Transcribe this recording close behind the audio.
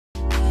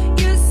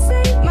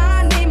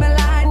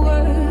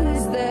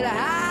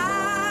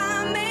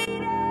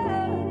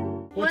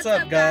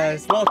up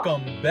guys?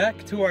 Welcome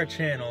back to our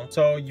channel.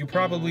 So you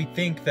probably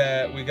think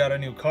that we got a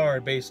new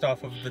car based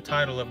off of the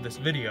title of this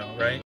video,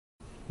 right?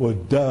 Well,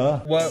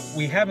 duh. What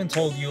we haven't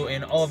told you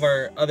in all of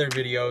our other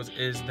videos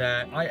is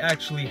that I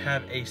actually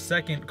have a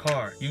second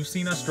car. You've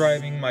seen us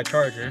driving my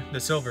Charger, the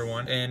silver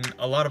one, in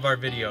a lot of our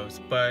videos,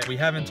 but we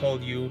haven't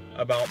told you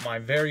about my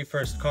very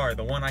first car,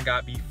 the one I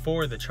got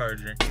before the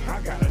Charger.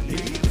 I gotta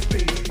leave the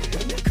speed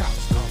when the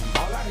cops come.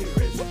 All I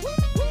hear is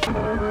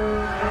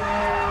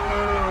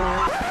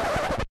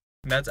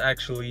That's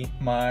actually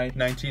my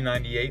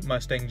 1998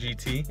 Mustang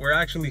GT. We're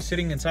actually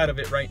sitting inside of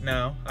it right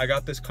now. I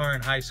got this car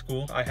in high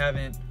school. I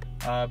haven't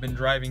been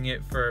driving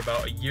it for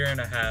about a year and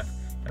a half,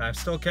 and I've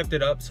still kept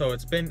it up, so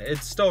it's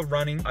still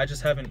running. I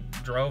just haven't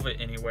drove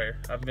it anywhere.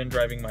 I've been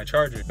driving my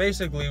Charger.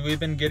 Basically, we've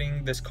been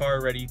getting this car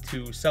ready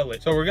to sell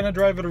it. So we're gonna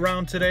drive it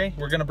around today.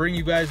 We're gonna bring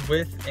you guys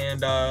with,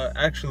 and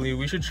actually,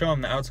 we should show them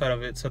the outside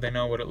of it so they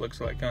know what it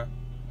looks like, huh?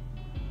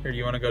 Here, do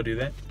you wanna go do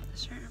that?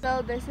 Sure.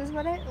 So this is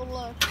what it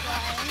looks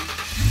like.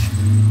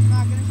 I'm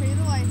not gonna show you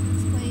the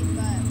license plate,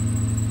 but...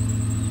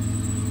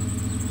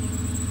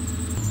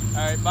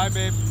 All right, bye,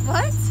 babe.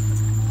 What?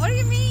 What do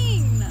you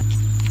mean?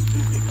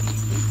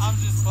 I'm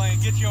just playing.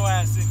 Get your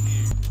ass in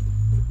here.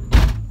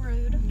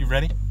 Rude. You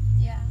ready?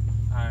 Yeah.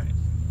 All right.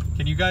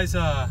 Can you guys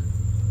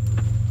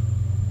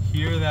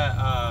hear that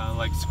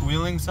like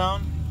squealing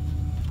sound?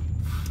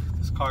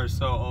 This car is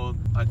so old.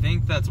 I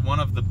think that's one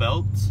of the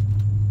belts,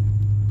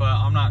 but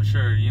I'm not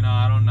sure. You know,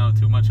 I don't know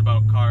too much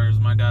about cars.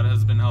 My dad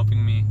has been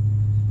helping me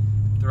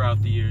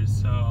throughout the years.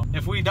 So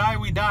if we die,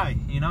 we die,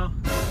 you know?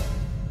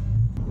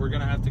 We're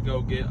gonna have to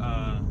go get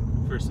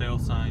for sale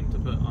sign to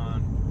put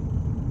on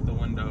the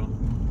window.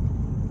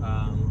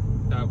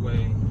 That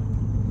way.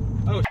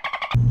 Oh,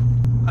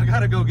 I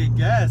gotta go get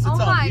gas. It's oh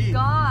my on me.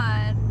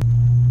 God.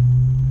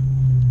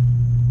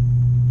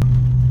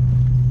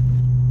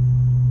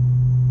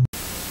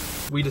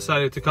 We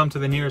decided to come to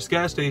the nearest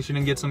gas station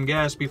and get some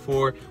gas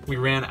before we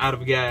ran out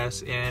of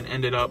gas and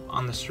ended up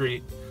on the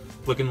street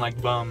looking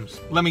like bums.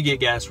 Let me get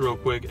gas real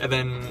quick and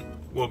then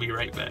we'll be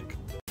right back.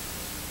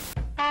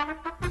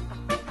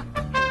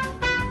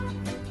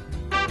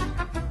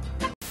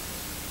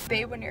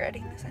 Babe, when you're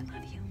editing this, I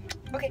love you.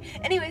 Okay,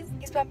 anyways,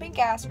 he's pumping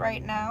gas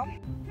right now.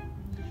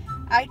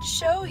 I'd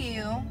show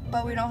you,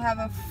 but we don't have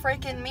a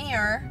freaking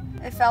mirror.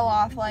 It fell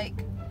off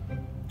like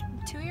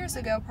 2 years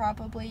ago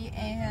probably,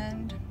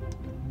 and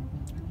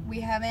we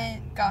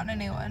haven't gotten a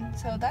new one,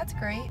 so that's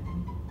great.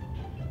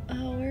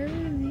 Oh, where is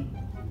he?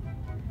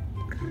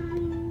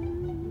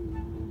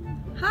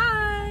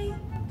 Hi!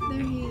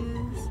 There he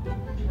is.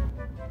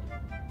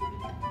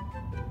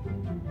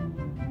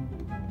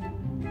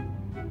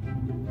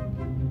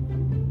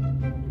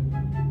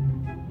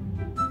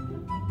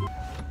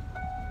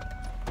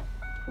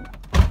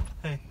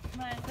 Hey.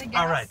 Gas,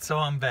 All right, so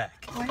I'm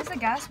back. why does the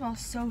gas smell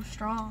so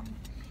strong?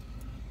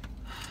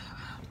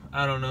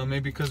 I don't know,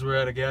 maybe because we're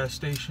at a gas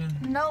station.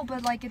 No,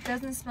 but like it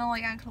doesn't smell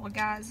like actual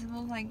gas. It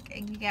smells like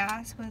egg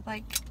gas with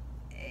like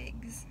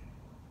eggs.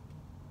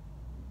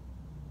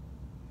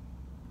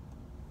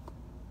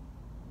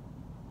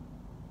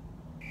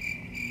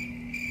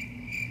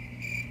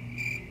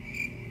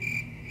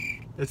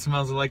 It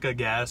smells like a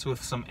gas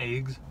with some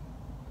eggs.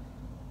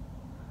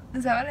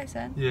 Is that what I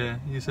said? Yeah,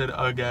 you said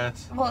a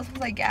gas. Well, it smells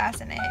like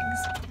gas and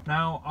eggs.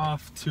 Now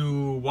off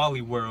to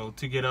Wally World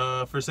to get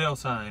a for sale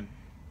sign.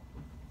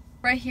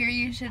 Right here,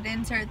 you should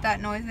insert that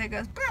noise that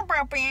goes bow,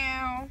 bow,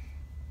 bow.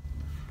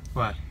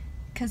 Why?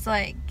 Cause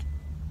like,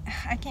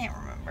 I can't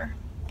remember.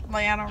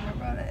 Like I don't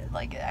remember what it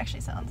like. It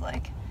actually sounds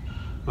like.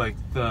 Like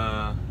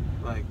the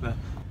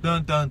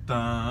dun dun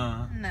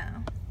dun. No.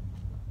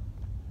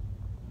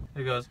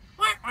 It goes.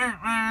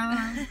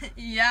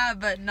 Yeah,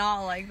 but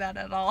not like that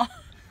at all.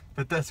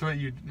 But that's what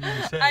you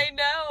said. I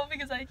know,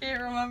 because I can't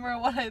remember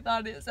what I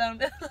thought it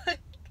sounded like.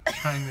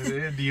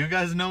 Do you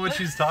guys know what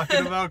she's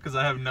talking about? Because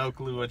I have no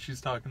clue what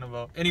she's talking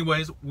about.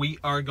 Anyways, we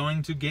are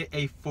going to get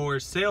a for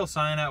sale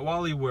sign at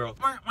Wally World.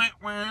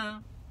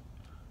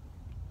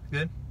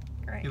 Good?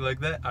 Great. You like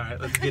that? All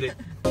right, let's get it.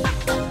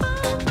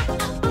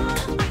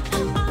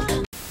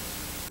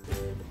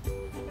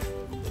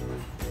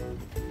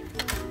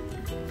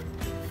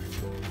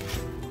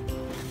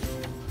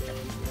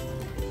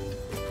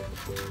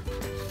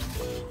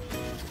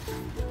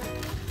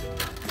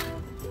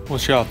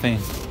 What y'all think?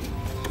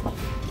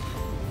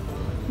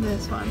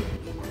 This one.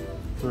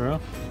 For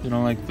real? You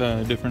don't like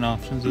the different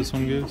options this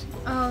one gives?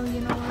 Oh, you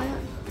know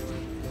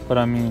what? But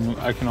I mean,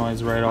 I can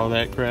always write all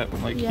that crap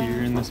like Yeah.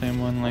 here in the same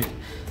one. Like,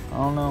 I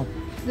don't know.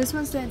 This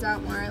one stands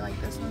out more. I like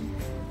this one.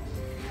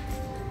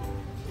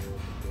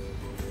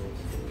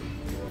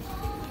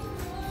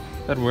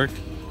 That'd work.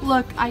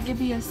 Look, I could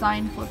be a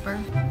sign flipper.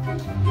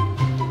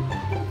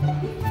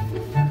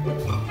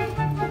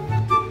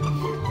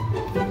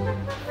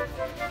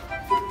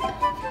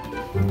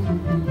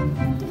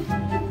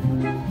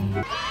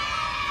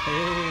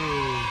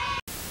 Hey.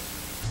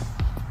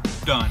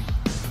 Done.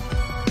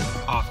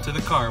 Off to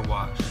the car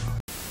wash.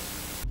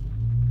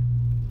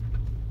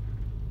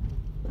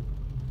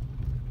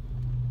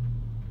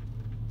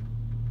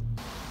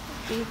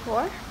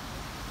 before.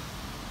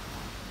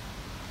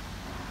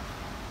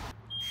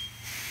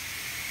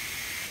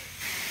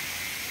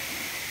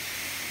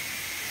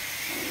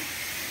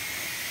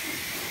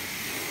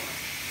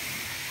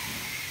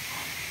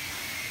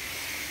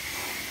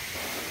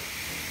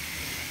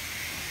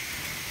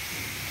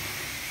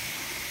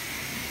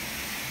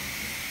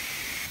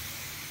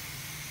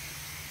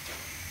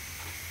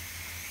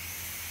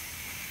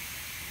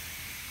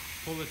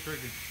 Pull the trigger.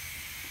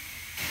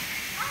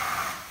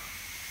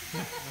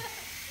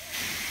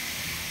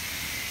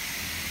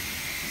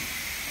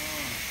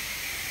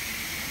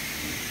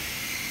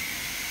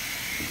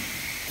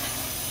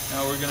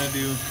 Now we're gonna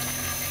do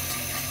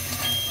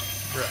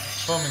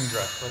dress, foaming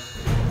dress. Let's do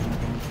it.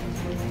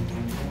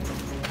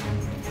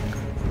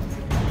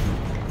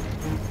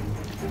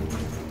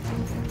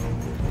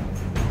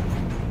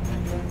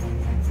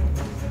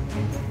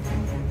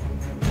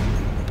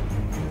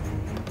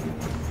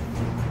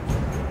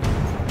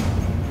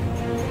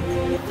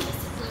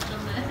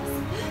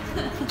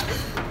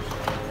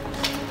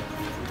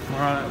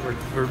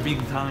 We're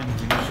being timed.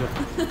 We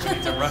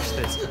need to rush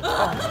this.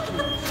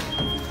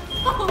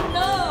 Oh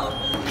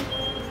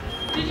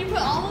no! Did you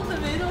put all of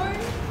them in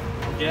already?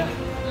 Yeah.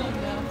 Oh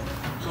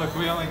no. Look,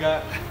 we only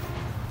got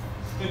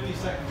 50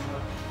 seconds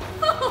left.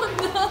 Oh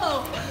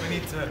no! We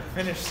need to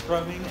finish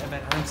scrubbing and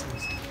then rinse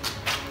this.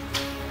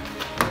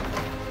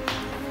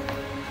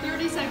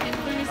 30 seconds,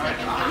 30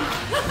 seconds.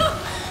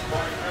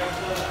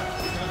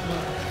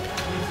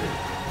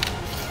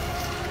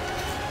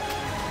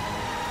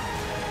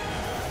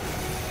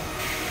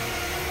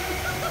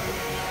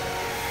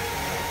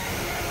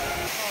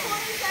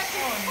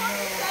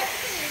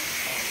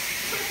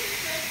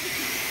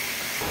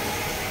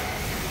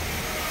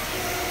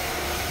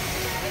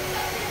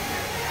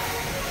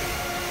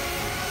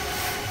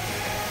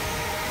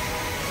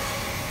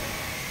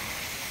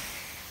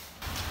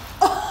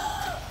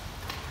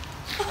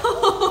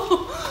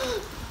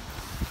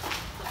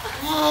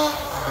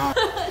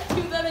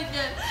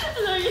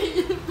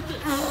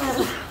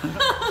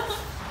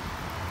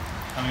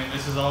 I mean,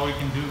 this is all we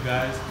can do,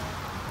 guys.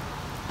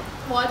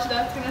 Watch,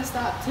 that's gonna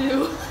stop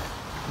too.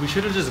 We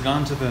should have just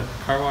gone to the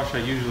car wash I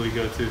usually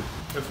go to.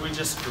 If we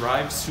just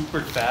drive super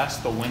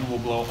fast, the wind will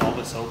blow all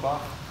the soap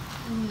off.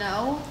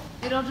 No,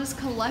 it'll just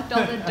collect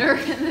all the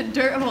dirt and the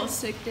dirt will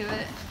stick to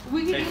it.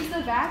 We can use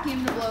the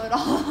vacuum to blow it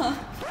all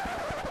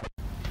off.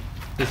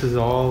 This is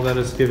all that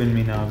it's given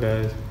me now,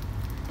 guys.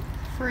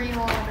 Free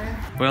water.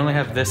 We only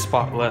have this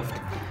spot left.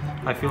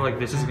 I feel like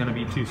this is gonna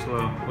be too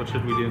slow. What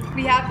should we do?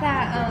 We have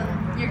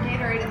that, your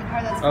Gatorade in the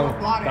car that's full of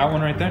water. That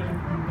one right there?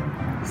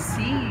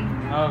 See.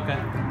 Oh, okay.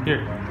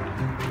 Here.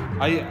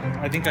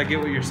 I think I get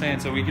what you're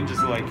saying, so we can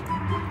just like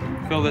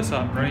fill this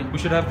up, right? We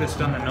should have this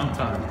done in no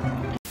time.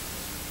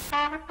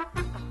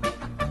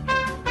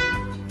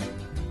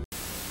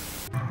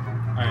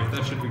 Alright,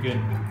 that should be good.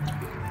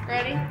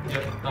 Ready?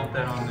 Yep, dump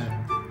that on there.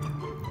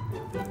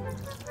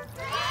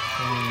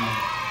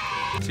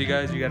 See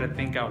guys, you gotta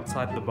think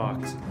outside the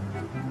box.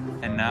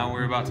 And now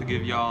we're about to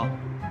give y'all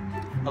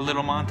a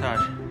little montage.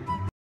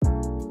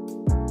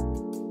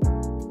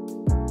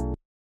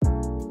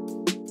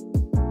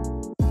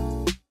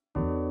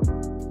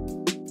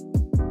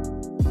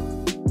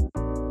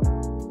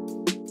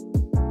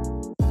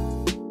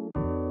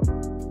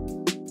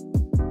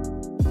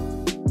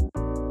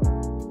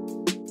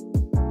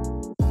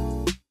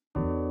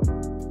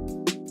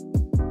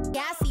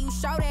 Yeah, I see you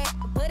show that,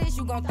 but is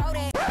you gon' throw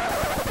that?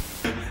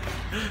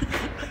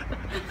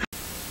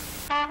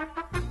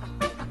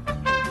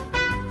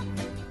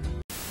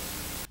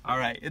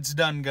 Alright, it's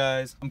done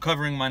guys. I'm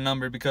covering my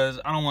number because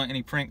I don't want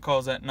any prank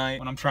calls at night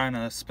when I'm trying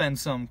to spend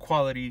some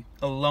quality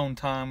alone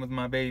time with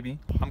my baby.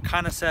 I'm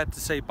kind of sad to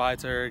say bye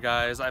to her,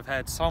 guys. I've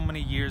had so many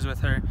years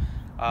with her.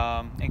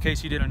 In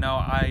case you didn't know,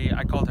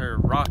 I called her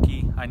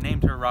Rocky. I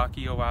named her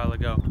Rocky a while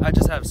ago. I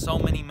just have so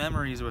many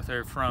memories with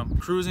her, from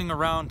cruising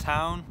around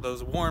town,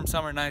 those warm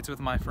summer nights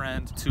with my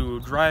friends, to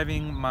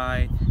driving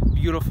my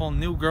beautiful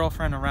new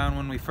girlfriend around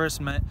when we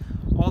first met,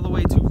 all the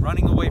way to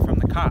running away from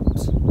the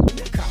cops.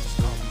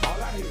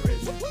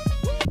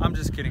 I'm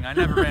just kidding, I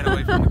never ran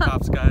away from the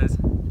cops, guys.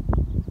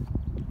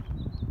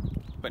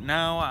 But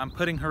now I'm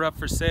putting her up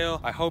for sale.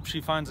 I hope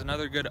she finds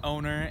another good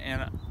owner,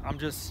 and I'm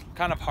just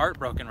kind of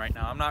heartbroken right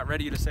now. I'm not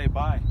ready to say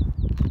bye.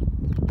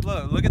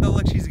 Look at the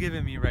look she's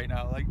giving me right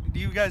now. Like,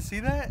 do you guys see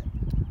that?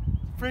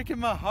 It's breaking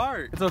my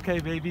heart. It's okay,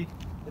 baby.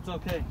 It's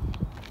okay.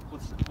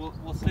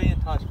 We'll stay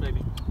in touch,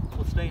 baby.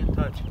 We'll stay in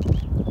touch.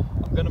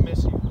 I'm gonna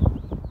miss you.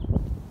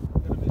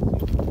 I'm gonna miss you.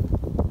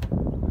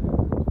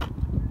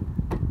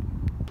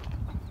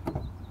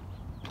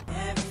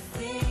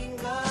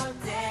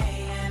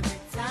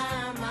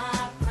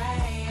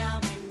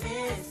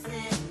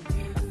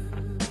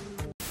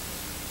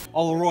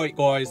 Alright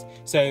guys,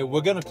 so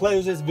we're gonna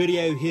close this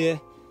video here.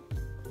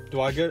 Do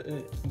I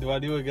do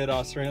a good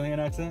Australian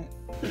accent?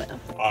 No.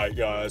 Alright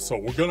guys, so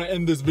we're gonna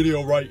end this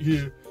video right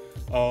here.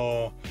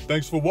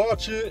 Thanks for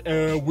watching,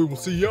 and we will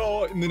see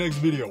y'all in the next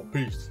video.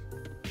 Peace.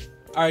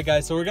 All right,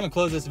 guys, so we're gonna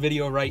close this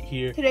video right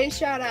here. Today's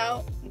shout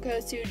out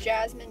goes to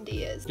Jasmine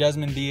Diaz.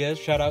 Jasmine Diaz,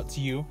 shout out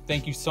to you.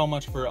 Thank you so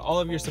much for all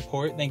of your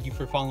support. Thank you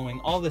for following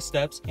all the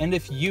steps. And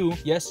if you,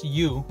 yes,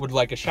 you would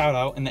like a shout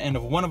out in the end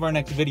of one of our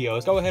next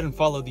videos, go ahead and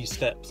follow these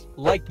steps.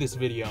 Like this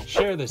video,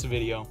 share this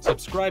video,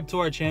 subscribe to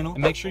our channel,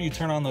 and make sure you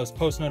turn on those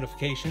post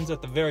notifications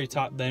at the very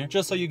top there,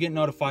 just so you get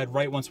notified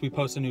right once we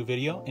post a new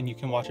video and you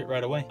can watch it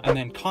right away. And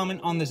then comment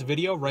on this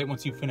video right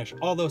once you finish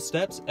all those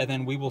steps, and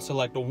then we will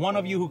select one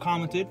of you who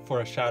commented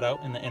for a shout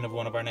out in the end of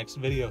one of our next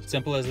videos.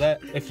 Simple as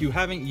that. If you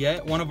haven't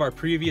yet, one of our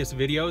previous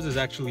videos is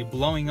actually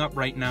blowing up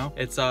right now.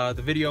 It's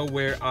the video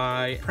where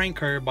I prank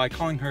her by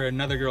calling her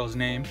another girl's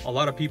name. A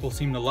lot of people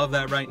seem to love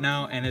that right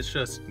now, and it's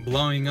just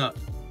blowing up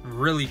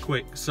really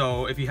quick.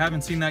 So if you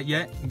haven't seen that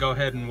yet, go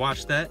ahead and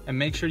watch that, and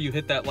make sure you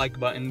hit that like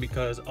button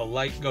because a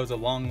like goes a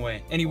long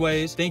way.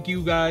 Anyways, thank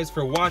you guys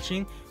for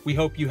watching. We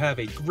hope you have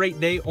a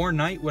great day or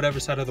night, whatever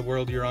side of the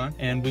world you're on,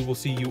 and we will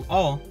see you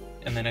all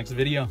in the next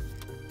video.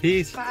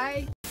 Peace.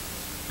 Bye.